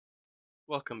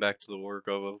Welcome back to the War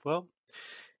Go of Well.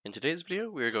 In today's video,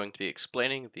 we are going to be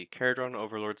explaining the Kharadron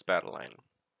Overlords Battleline.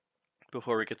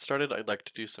 Before we get started, I'd like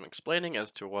to do some explaining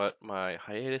as to what my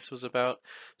hiatus was about.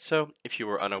 So, if you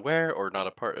were unaware or not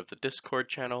a part of the Discord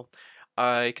channel,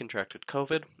 I contracted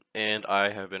COVID, and I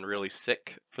have been really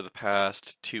sick for the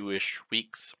past 2-ish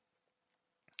weeks.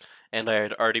 And I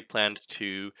had already planned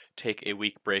to take a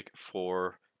week break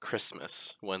for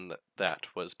Christmas when that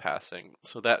was passing.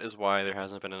 So that is why there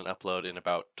hasn't been an upload in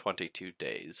about 22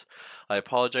 days. I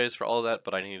apologize for all of that,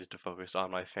 but I needed to focus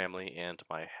on my family and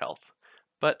my health.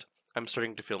 But I'm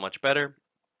starting to feel much better.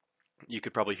 You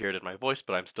could probably hear it in my voice,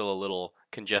 but I'm still a little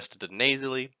congested and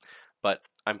nasally, but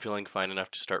I'm feeling fine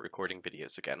enough to start recording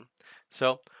videos again.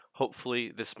 So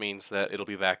hopefully this means that it'll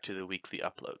be back to the weekly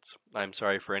uploads. I'm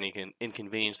sorry for any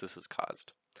inconvenience this has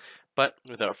caused. But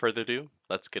without further ado,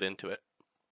 let's get into it.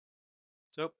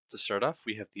 So to start off,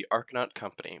 we have the Arcanaut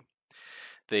Company.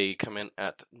 They come in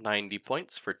at 90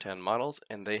 points for 10 models,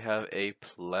 and they have a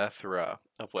plethora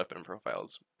of weapon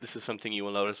profiles. This is something you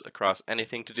will notice across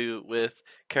anything to do with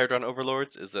Kharadron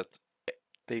Overlords, is that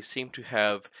they seem to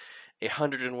have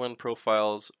 101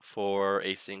 profiles for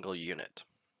a single unit.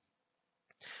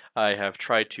 I have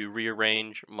tried to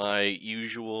rearrange my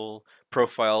usual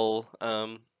profile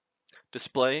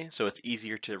display so it's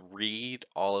easier to read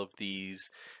all of these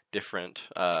different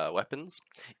weapons.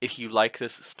 If you like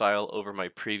this style over my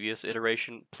previous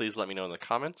iteration, please let me know in the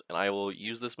comments and I will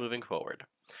use this moving forward.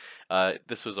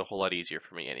 This was a whole lot easier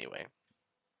for me anyway.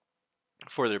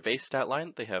 For their base stat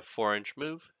line, they have 4-inch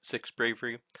move, 6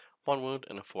 bravery, 1 wound,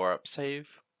 and a 4-up save.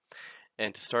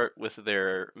 And to start with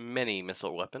their many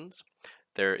missile weapons,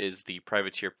 there is the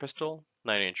Privateer Pistol,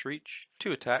 9-inch reach,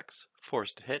 2 attacks,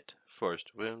 force to hit, force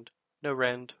to wound, no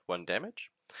rend, 1 damage.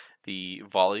 The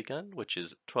Volley Gun, which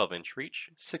is 12-inch reach,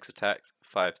 6 attacks,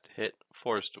 5 to hit,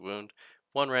 4 to wound,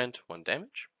 1 rend, 1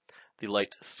 damage. The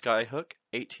Light Skyhook,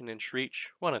 18-inch reach,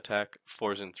 1 attack,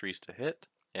 4s and 3s to hit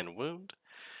and wound,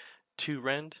 2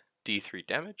 rend, D3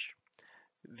 damage.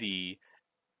 The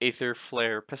Aether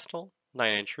Flare Pistol,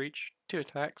 9-inch reach, 2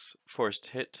 attacks, 4s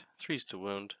to hit, 3s to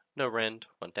wound, no rend,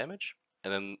 1 damage.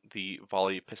 And then the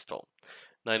Volley Pistol,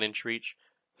 9-inch reach,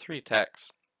 3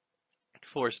 attacks,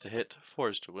 4s to hit,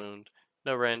 4s to wound,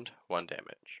 no rend, 1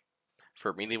 damage.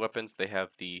 For melee weapons, they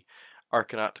have the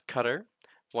Arcanaut Cutter,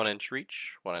 1-inch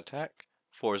reach, 1 attack,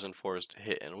 4s and 4s to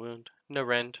hit and wound, no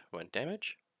rend, 1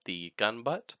 damage. The Gun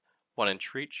Butt,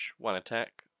 1-inch reach, 1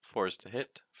 attack, 4s to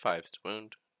hit, 5s to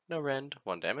wound, no rend,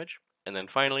 1 damage. And then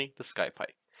finally, the Sky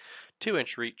Pike,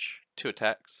 2-inch reach, 2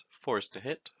 attacks, 4s to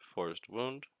hit, 4s to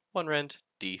wound, 1 rend,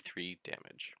 D3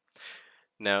 damage.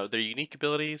 Now, their unique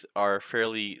abilities are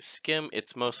fairly skim.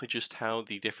 It's mostly just how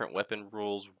the different weapon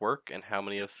rules work and how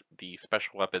many of the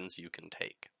special weapons you can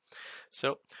take.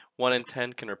 So, 1 in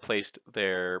 10 can replace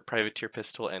their Privateer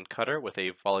Pistol and Cutter with a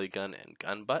Volley Gun and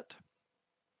Gun Butt.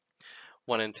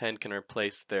 1 in 10 can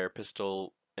replace their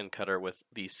Pistol and Cutter with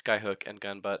the Skyhook and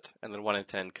Gun Butt, and then 1 in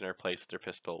 10 can replace their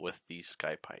pistol with the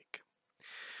Sky Pike.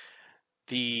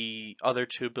 The other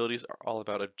two abilities are all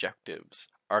about objectives.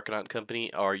 Arcanaut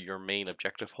Company are your main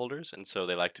objective holders, and so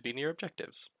they like to be near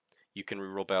objectives. You can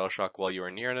reroll Battle Shock while you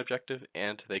are near an objective,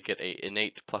 and they get a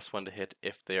innate +1 to hit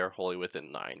if they are wholly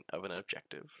within 9 of an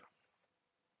objective.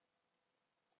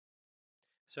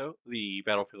 So the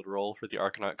battlefield role for the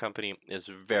Arcanaut Company is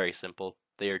very simple.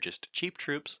 They are just cheap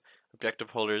troops,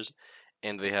 objective holders,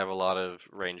 and they have a lot of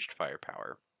ranged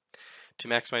firepower. To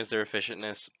maximize their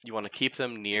efficientness, you want to keep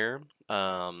them near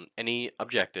any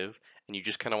objective, and you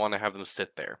just kind of want to have them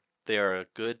sit there. They are a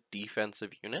good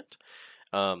defensive unit.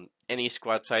 Any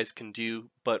squad size can do,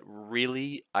 but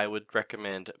really I would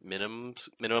recommend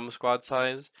minimum squad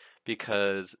size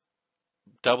because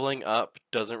doubling up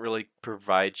doesn't really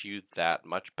provide you that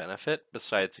much benefit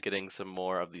besides getting some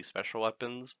more of these special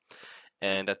weapons.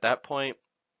 And at that point,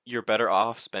 you're better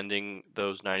off spending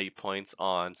those 90 points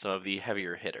on some of the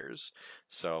heavier hitters.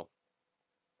 So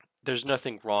there's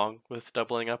nothing wrong with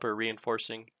doubling up or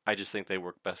reinforcing. I just think they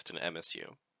work best in MSU.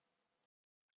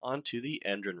 On to the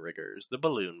Engine Riggers, the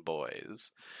Balloon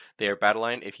Boys. They are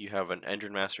Battleline if you have an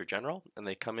Engine Master General, and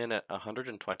they come in at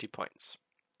 120 points.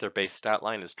 Their base stat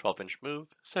line is 12-inch move,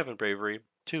 7 bravery,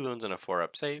 2 wounds, and a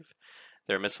 4-up save.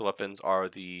 Their missile weapons are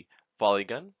the Volley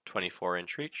Gun,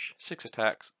 24-inch reach, 6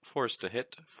 attacks, 4s to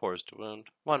hit, 4s to wound,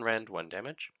 1 rend, 1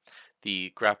 damage.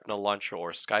 The Grapnel Launcher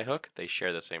or Skyhook, they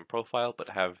share the same profile but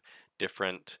have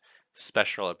different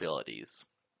special abilities.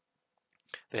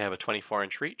 They have a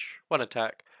 24-inch reach, 1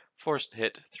 attack, 4s to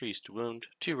hit, 3s to wound,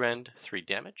 2 rend, 3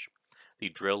 damage. The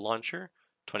Drill Launcher,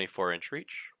 24-inch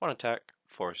reach, 1 attack,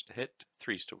 4s to hit,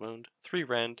 3s to wound, 3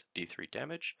 rend, D3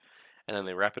 damage. and then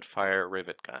the rapid fire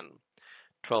rivet gun.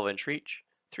 12-inch reach,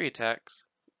 3 attacks,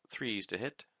 3s to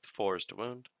hit, 4s to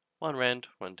wound, 1 rend,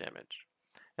 1 damage.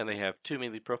 And they have 2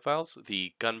 melee profiles,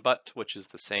 the gun butt, which is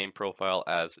the same profile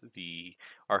as the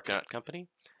Arcanaut Company,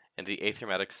 and the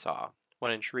Aethermatic Saw.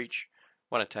 1-inch reach,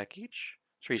 1 attack each,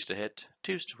 3s to hit,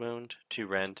 2s to wound, 2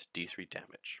 rend, d3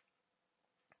 damage.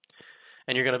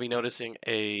 And you're going to be noticing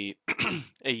a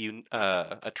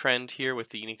a trend here with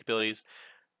the unique abilities.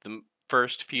 The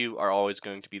first few are always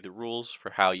going to be the rules for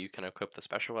how you can equip the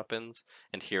special weapons,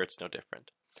 and here it's no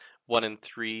different. 1 and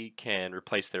 3 can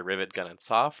replace their rivet gun and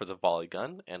saw for the volley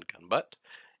gun and gun butt,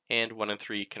 and 1 and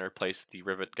 3 can replace the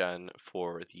rivet gun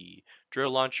for the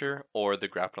drill launcher or the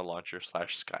grapnel launcher /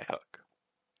 skyhook.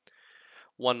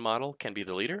 One model can be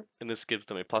the leader, and this gives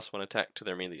them a +1 attack to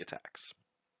their melee attacks.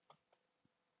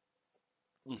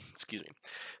 Excuse me.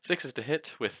 6 is to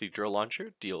hit with the drill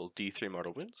launcher, deal d3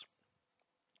 mortal wounds.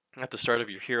 At the start of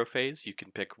your hero phase, you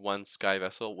can pick one sky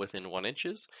vessel within 1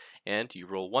 inches, and you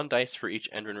roll 1 dice for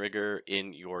each Endrinrigger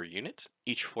in your unit.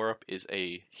 Each 4-up is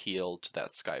a heal to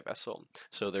that sky vessel.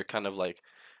 So they're kind of like,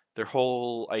 their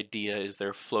whole idea is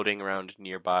they're floating around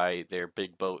nearby their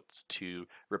big boats to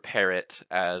repair it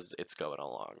as it's going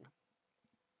along.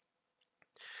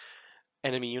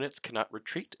 Enemy units cannot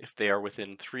retreat if they are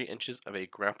within 3 inches of a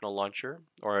grapnel launcher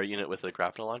or a unit with a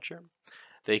grapnel launcher.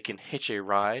 They can hitch a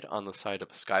ride on the side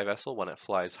of a sky vessel when it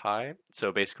flies high.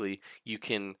 So basically, you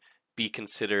can be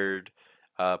considered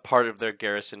part of their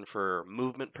garrison for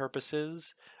movement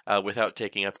purposes without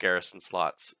taking up garrison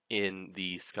slots in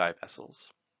the sky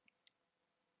vessels.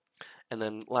 And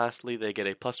then lastly, they get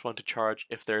a +1 to charge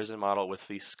if there's a model with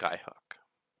the skyhook.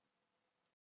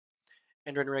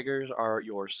 Endrinriggers are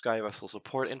your sky vessel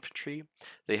support infantry.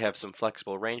 They have some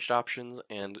flexible ranged options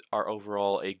and are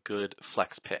overall a good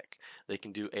flex pick. They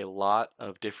can do a lot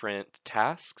of different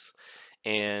tasks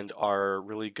and are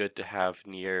really good to have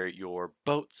near your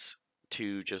boats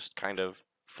to just kind of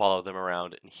follow them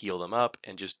around and heal them up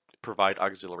and just provide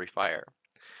auxiliary fire.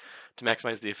 To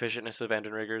maximize the efficientness of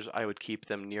Endrinriggers, I would keep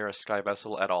them near a sky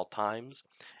vessel at all times,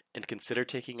 and consider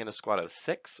taking in a squad of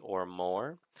 6 or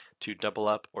more to double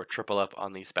up or triple up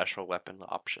on the special weapon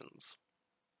options.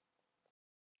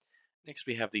 Next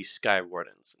we have the Sky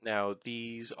Wardens. Now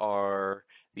these are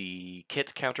the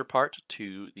kit counterpart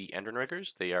to the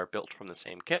Endrinriggers. They are built from the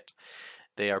same kit.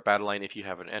 They are Battleline if you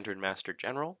have an Endrin Master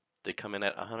General. They come in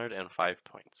at 105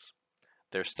 points.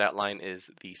 Their stat line is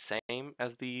the same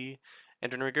as the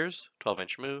Endrinriggers,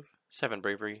 12-inch move, 7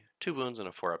 bravery, 2 wounds, and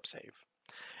a 4-up save.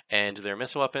 And their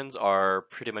missile weapons are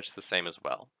pretty much the same as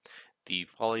well. The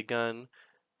volley gun,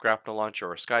 grapnel launcher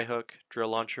or skyhook, drill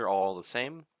launcher, all the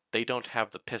same. They don't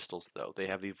have the pistols though, they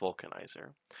have the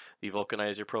vulcanizer. The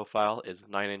vulcanizer profile is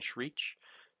 9-inch reach,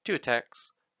 2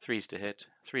 attacks, 3s to hit,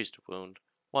 3s to wound,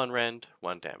 1 rend,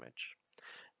 1 damage.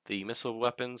 The missile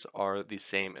weapons are the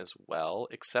same as well,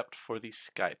 except for the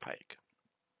sky pike.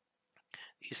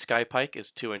 The sky pike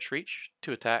is 2-inch reach,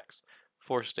 2 attacks,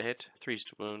 4s to hit, 3s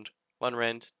to wound, 1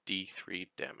 rend, d3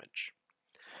 damage.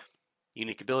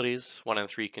 Unique abilities, 1 and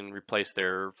 3 can replace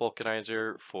their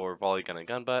vulcanizer for volley gun and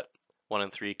gun butt. 1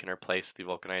 and 3 can replace the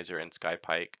vulcanizer and sky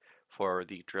pike for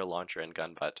the drill launcher and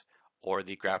gun butt, or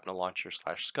the grapnel launcher /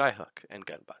 skyhook and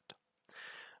gun butt.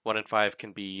 1 and 5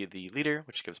 can be the leader,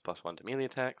 which gives +1 to melee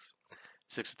attacks.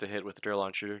 6 to hit with the drill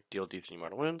launcher, deal d3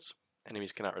 mortal wounds.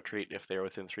 Enemies cannot retreat if they are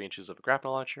within 3 inches of a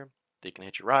grapnel launcher. They can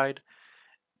hitch a ride,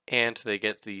 and they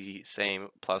get the same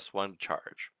 +1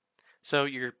 charge. So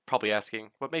you're probably asking,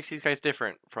 what makes these guys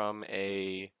different from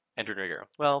a Endrinrigger?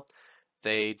 Well,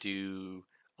 they do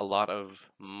a lot of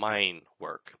mine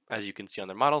work. As you can see on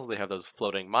their models, they have those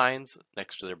floating mines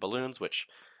next to their balloons, which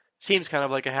seems kind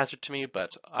of like a hazard to me,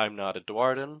 but I'm not a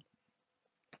Dwarden.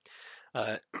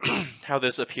 How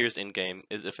this appears in-game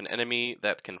is if an enemy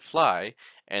that can fly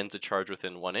ends a charge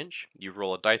within 1 inch, you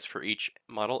roll a dice for each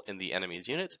model in the enemy's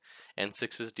unit, and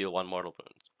 6s deal 1 mortal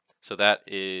wound. So that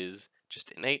is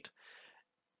just innate.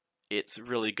 It's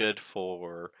really good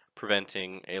for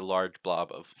preventing a large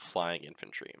blob of flying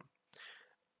infantry.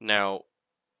 Now,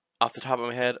 off the top of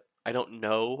my head, I don't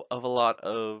know of a lot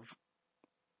of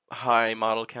high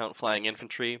model count flying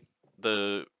infantry.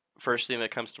 The first thing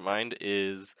that comes to mind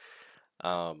is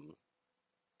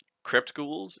Crypt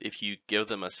Ghouls. If you give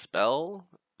them a spell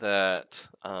that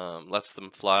lets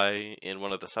them fly in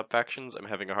one of the sub-factions, I'm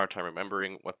having a hard time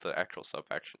remembering what the actual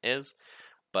sub-faction is,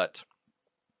 but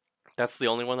that's the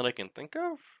only one that I can think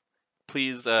of.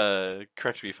 Please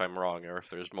correct me if I'm wrong or if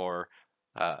there's more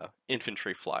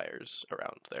infantry flyers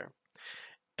around there.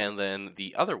 And then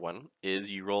the other one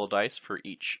is you roll dice for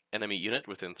each enemy unit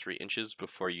within 3 inches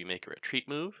before you make a retreat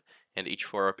move, and each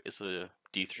 4-up is a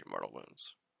D3 mortal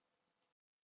wounds.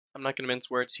 I'm not going to mince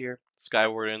words here. Sky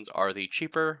Wardens are the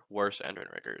cheaper, worse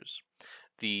Endrin Riggers.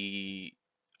 The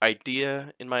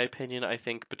idea, in my opinion, I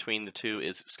think between the two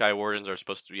is Sky Wardens are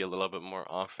supposed to be a little bit more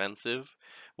offensive,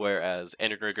 whereas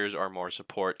Endrin Riggers are more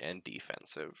support and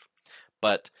defensive.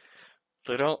 But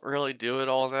they don't really do it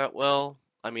all that well.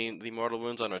 I mean, the Mortal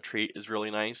Wounds on Retreat is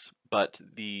really nice, but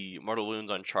the Mortal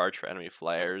Wounds on Charge for enemy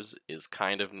flyers is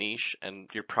kind of niche, and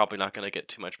you're probably not going to get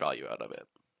too much value out of it.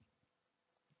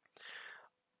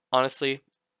 Honestly,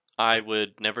 I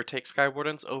would never take Sky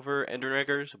Wardens over Endrin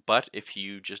Riggers, but if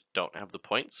you just don't have the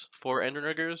points for Endrin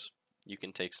Riggers, you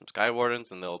can take some Sky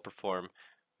Wardens and they'll perform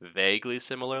vaguely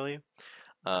similarly.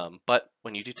 But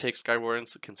when you do take Sky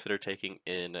Wardens, consider taking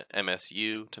in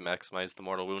MSU to maximize the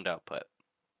mortal wound output.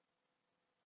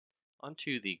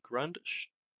 Onto the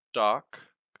Grundstock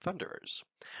Thunderers.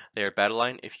 They are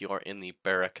Battleline if you are in the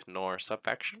Barrack Nor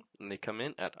subfaction, and they come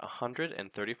in at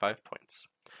 135 points.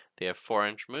 They have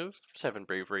 4-inch move, 7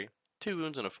 bravery, 2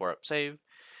 wounds and a 4-up save,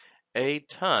 a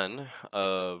ton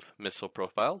of missile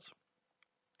profiles,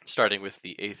 starting with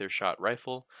the Aether Shot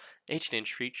Rifle,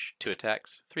 18-inch reach, 2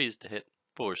 attacks, 3s to hit,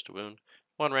 4s to wound,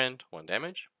 1 rend, 1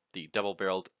 damage. The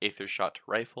double-barreled Aether Shot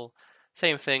Rifle,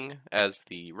 same thing as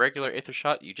the regular Aether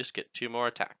Shot, you just get 2 more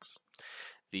attacks.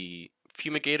 The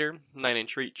Fumigator,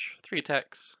 9-inch reach, 3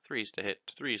 attacks, 3s to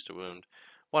hit, 3s to wound,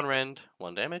 1 rend,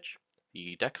 1 damage.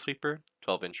 The Deck Sweeper,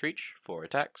 12-inch reach, 4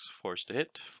 attacks, 4s to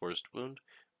hit, 4s to wound,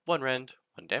 1 rend,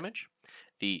 1 damage.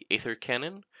 The Aether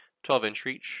Cannon, 12-inch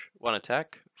reach, 1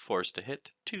 attack, 4s to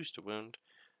hit, 2s to wound,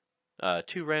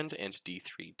 2 rend, and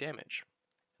D3 damage.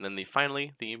 And then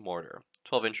finally, the Mortar,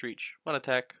 12-inch reach, 1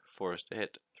 attack, 4s to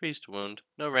hit, 3s to wound,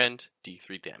 no rend,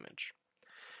 D3 damage.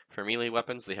 For melee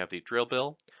weapons, they have the Drill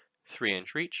Bill,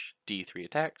 3-inch reach, D3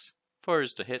 attacks,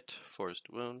 4s to hit, 4s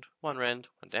to wound, 1 rend,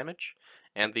 1 damage,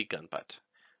 and the Gun Butt,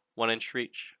 1-inch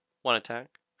reach, 1 attack,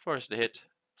 4s to hit,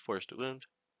 4s to wound,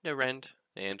 no rend,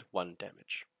 and 1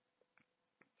 damage.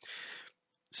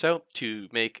 So, to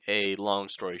make a long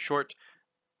story short,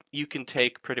 you can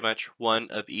take pretty much one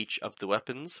of each of the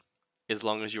weapons as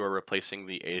long as you are replacing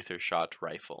the Aether Shot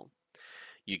Rifle.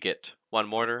 You get 1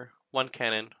 mortar, 1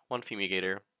 cannon, 1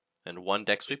 fumigator, and 1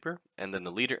 deck sweeper, and then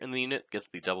the leader in the unit gets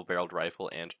the double-barreled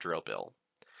rifle and drill bill.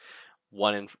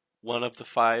 One of the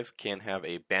 5 can have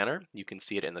a banner. You can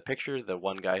see it in the picture. The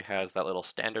one guy has that little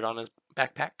standard on his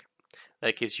backpack.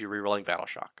 That gives you rerolling battle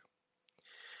shock.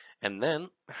 And then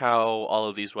how all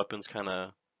of these weapons kind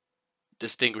of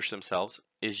distinguish themselves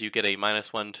is you get a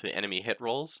 -1 to enemy hit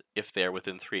rolls if they're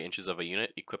within 3 inches of a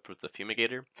unit equipped with the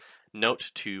fumigator.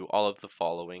 Note to all of the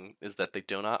following is that they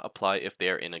do not apply if they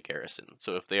are in a garrison.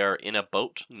 So if they are in a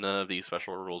boat, none of these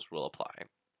special rules will apply.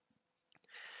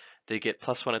 They get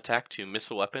 +1 attack to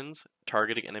missile weapons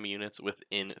targeting enemy units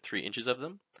within 3 inches of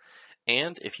them.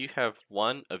 And if you have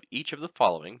one of each of the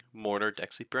following, mortar,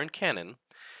 deck sweeper, and cannon,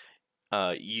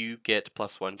 you get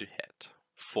 +1 to hit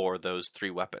for those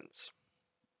 3 weapons.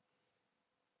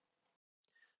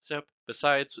 So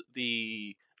besides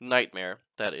the nightmare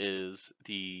that is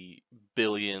the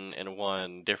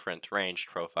 1,000,000,001 different ranged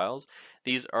profiles,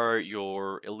 these are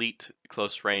your elite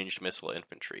close ranged missile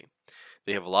infantry.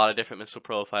 They have a lot of different missile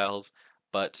profiles,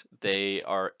 but they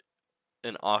are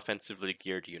an offensively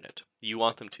geared unit. You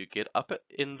want them to get up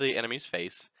in the enemy's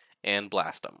face and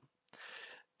blast them.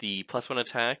 The +1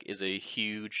 attack is a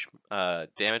huge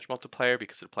damage multiplier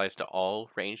because it applies to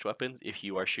all ranged weapons if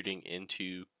you are shooting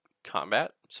into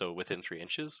combat, so within 3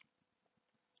 inches.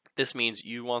 This means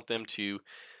you want them to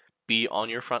be on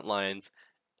your front lines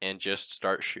and just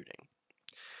start shooting.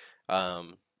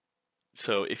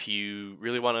 So if you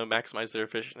really want to maximize their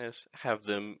efficiency, have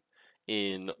them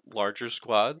in larger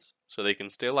squads so they can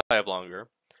stay alive longer,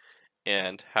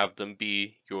 and have them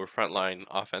be your frontline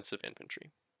offensive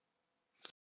infantry.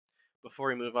 Before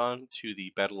we move on to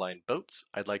the Battleline boats,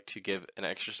 I'd like to give an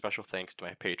extra special thanks to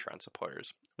my Patreon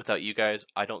supporters. Without you guys,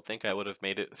 I don't think I would have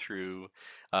made it through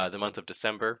the month of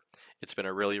December. It's been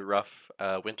a really rough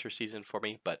winter season for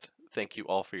me, but thank you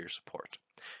all for your support.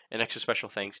 An extra special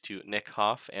thanks to Nick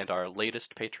Hoff and our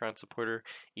latest Patreon supporter,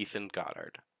 Ethan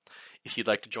Goddard. If you'd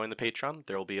like to join the Patreon,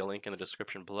 there will be a link in the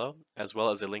description below, as well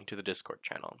as a link to the Discord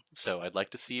channel. So I'd like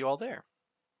to see you all there.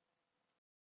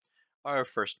 Our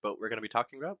first boat we're going to be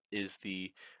talking about is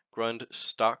the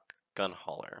Grundstock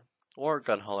Gunhauler, or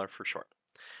Gunhauler for short.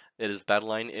 It is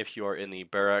Battleline if you are in the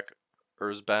Barak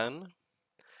Urzban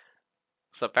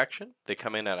subfaction. They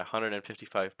come in at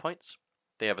 155 points.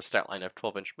 They have a stat line of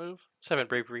 12-inch move, 7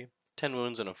 bravery, 10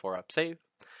 wounds, and a 4-up save.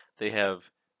 They have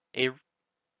a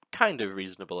kind of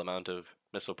reasonable amount of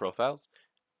missile profiles.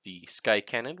 The Sky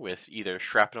Cannon with either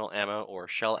shrapnel ammo or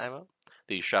shell ammo.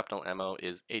 The shrapnel ammo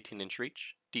is 18-inch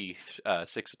reach,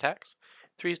 D6 attacks,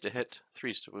 3s to hit,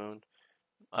 3s to wound,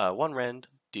 1 rend,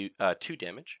 2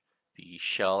 damage. The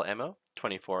shell ammo,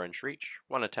 24-inch reach,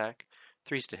 1 attack,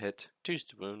 3s to hit, 2s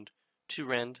to wound, 2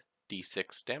 rend,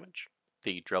 D6 damage.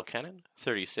 The drill cannon,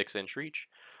 36-inch reach,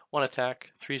 1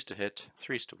 attack, 3s to hit,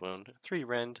 3s to wound, 3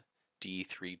 rend,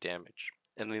 D3 damage.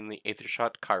 And then the Aether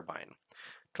Shot Carbine,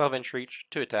 12-inch reach,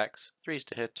 2 attacks, 3s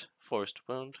to hit, 4s to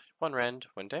wound, 1 rend,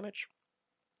 1 damage.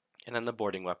 And then the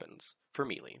boarding weapons for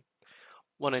melee.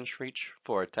 1-inch reach,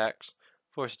 4 attacks,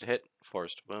 4s to hit,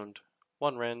 4s to wound,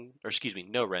 1 rend, or excuse me,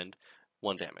 no rend,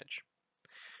 1 damage.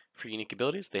 For unique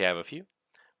abilities, they have a few.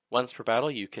 Once per battle,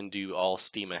 you can do all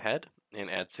steam ahead and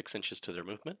add 6 inches to their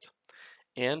movement.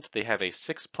 And they have a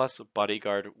 6+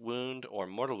 bodyguard wound or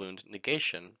mortal wound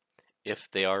negation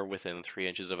if they are within 3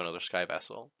 inches of another sky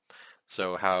vessel.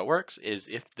 So how it works is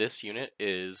if this unit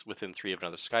is within 3 of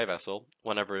another sky vessel,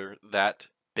 whenever that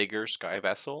bigger sky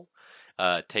vessel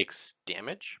takes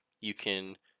damage,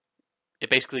 it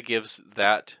basically gives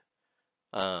that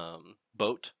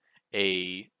boat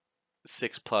a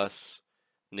 6+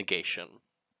 negation.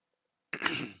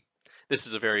 This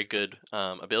is a very good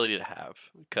ability to have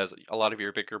because a lot of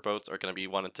your bigger boats are going to be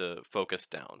wanted to focus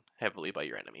down heavily by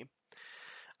your enemy.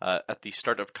 At the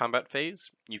start of combat phase,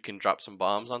 you can drop some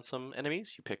bombs on some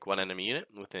enemies. You pick one enemy unit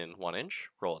within 1 inch,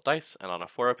 roll a dice, and on a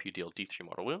 4-up you deal D3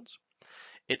 mortal wounds.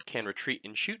 It can retreat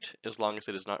and shoot as long as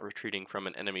it is not retreating from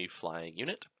an enemy flying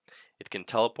unit. It can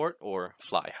teleport or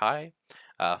fly high,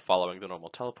 following the normal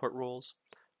teleport rules.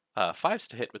 5s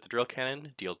to hit with the drill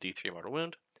cannon, deal D3 mortal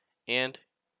wound, and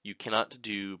you cannot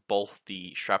do both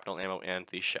the shrapnel ammo and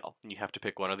the shell. You have to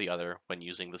pick one or the other when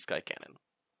using the Sky Cannon.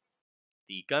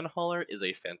 The gun hauler is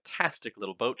a fantastic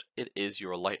little boat. It is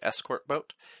your light escort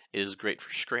boat. It is great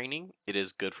for straining, it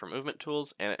is good for movement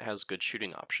tools, and it has good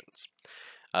shooting options.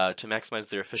 To maximize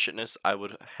their efficientness, I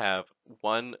would have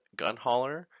one gun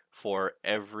hauler for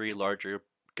every larger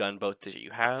gunboat that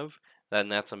you have. Then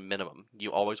that's a minimum.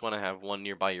 You always want to have one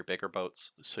nearby your bigger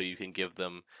boats so you can give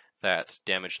them that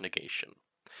damage negation.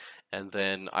 And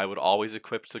then I would always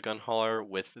equip the gun hauler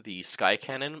with the Sky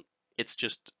Cannon. It's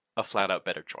just a flat out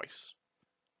better choice.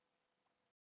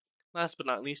 Last but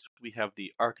not least, we have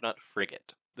the Argonaut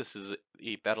Frigate. This is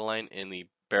a battle line in the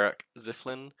Barak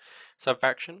Ziflin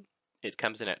subfaction. It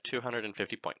comes in at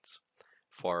 250 points.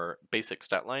 For basic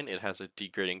stat line, it has a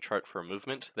degrading chart for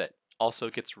movement that also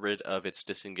gets rid of its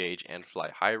disengage and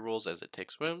fly high rules as it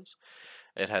takes wounds.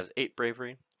 It has 8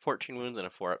 bravery, 14 wounds, and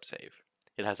a 4-up save.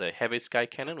 It has a heavy sky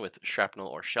cannon with shrapnel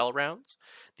or shell rounds.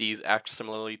 These act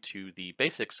similarly to the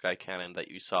basic sky cannon that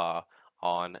you saw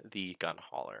on the gun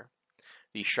hauler.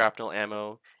 The shrapnel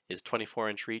ammo is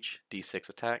 24-inch reach, D6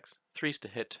 attacks, 3s to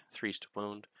hit, 3s to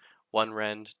wound, 1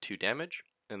 rend, 2 damage,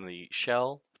 and the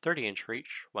shell, 30-inch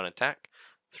reach, 1 attack,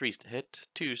 3s to hit,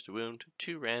 2s to wound,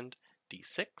 2 rend,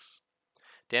 D6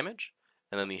 damage,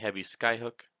 and then the heavy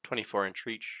skyhook, 24-inch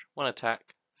reach, 1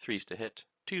 attack, 3s to hit,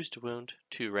 2s to wound,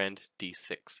 2 rend,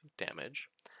 D6 damage,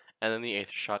 and then the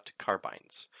Aether Shot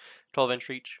Carbines, 12-inch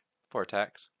reach, 4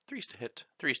 attacks, 3s to hit,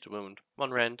 3s to wound,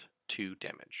 1 rend, 2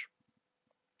 damage.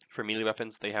 For melee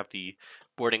weapons, they have the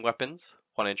boarding weapons,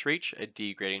 1-inch reach, a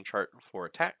degrading chart for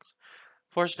attacks,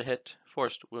 4s to hit,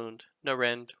 4s to wound, no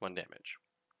rend, 1 damage.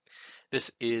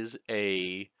 This is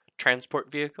a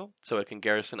transport vehicle, so it can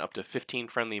garrison up to 15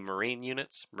 friendly marine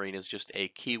units. Marine is just a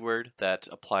keyword that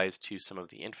applies to some of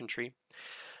the infantry.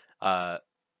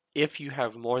 If you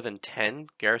have more than 10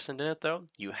 garrisoned in it, though,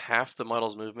 you half the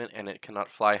model's movement and it cannot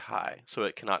fly high, so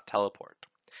it cannot teleport.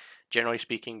 Generally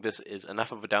speaking, this is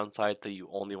enough of a downside that you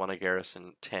only want to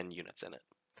garrison 10 units in it,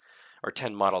 or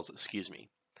 10 models, excuse me.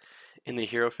 In the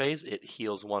hero phase, it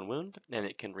heals 1 wound, and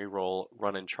it can reroll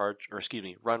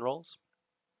run rolls.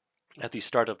 At the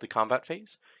start of the combat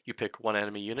phase, you pick one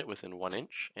enemy unit within 1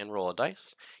 inch and roll a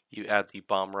dice. You add the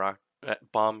bomb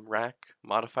rack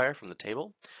modifier from the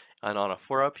table, and on a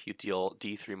 4-up, you deal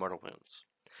D3 mortal wounds.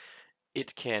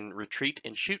 It can retreat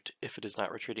and shoot if it is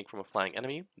not retreating from a flying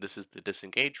enemy. This is the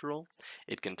disengage rule.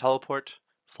 It can teleport,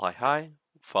 fly high,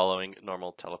 following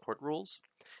normal teleport rules.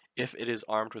 If it is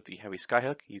armed with the heavy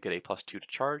skyhook, you get a +2 to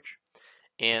charge.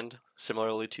 And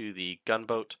similarly to the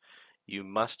gunboat, you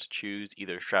must choose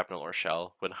either shrapnel or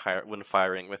shell when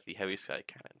firing with the heavy sky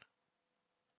cannon.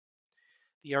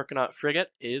 The Argonaut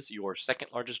Frigate is your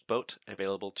second largest boat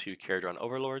available to Kharadron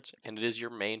Overlords, and it is your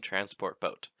main transport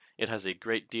boat. It has a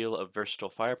great deal of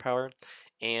versatile firepower,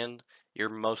 and you're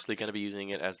mostly going to be using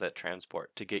it as that transport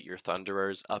to get your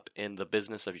Thunderers up in the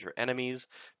business of your enemies,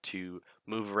 to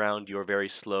move around your very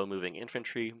slow moving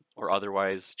infantry, or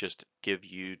otherwise just give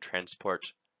you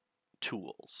transport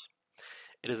tools.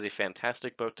 It is a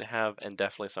fantastic boat to have and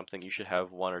definitely something you should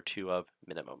have one or two of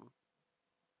minimum.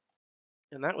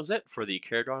 And that was it for the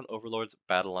Kharadron Overlords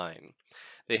Battleline.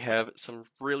 They have some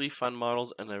really fun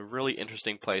models and a really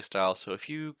interesting playstyle, so if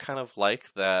you kind of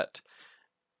like that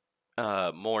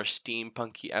more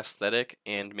steampunky aesthetic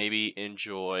and maybe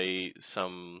enjoy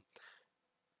some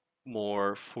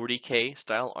more 40k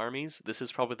style armies, this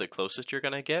is probably the closest you're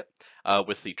going to get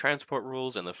with the transport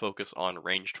rules and the focus on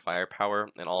ranged firepower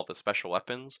and all of the special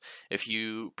weapons. If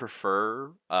you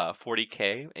prefer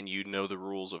 40k and you know the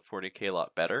rules of 40k a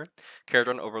lot better,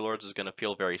 Karadron Overlords is going to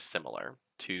feel very similar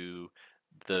to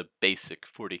the basic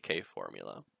 40k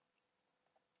formula.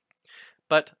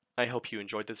 But I hope you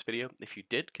enjoyed this video. If you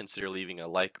did, consider leaving a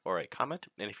like or a comment,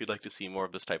 and if you'd like to see more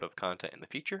of this type of content in the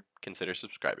future, consider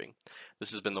subscribing.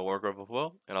 This has been the Wargrove of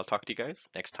Will, and I'll talk to you guys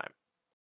next time.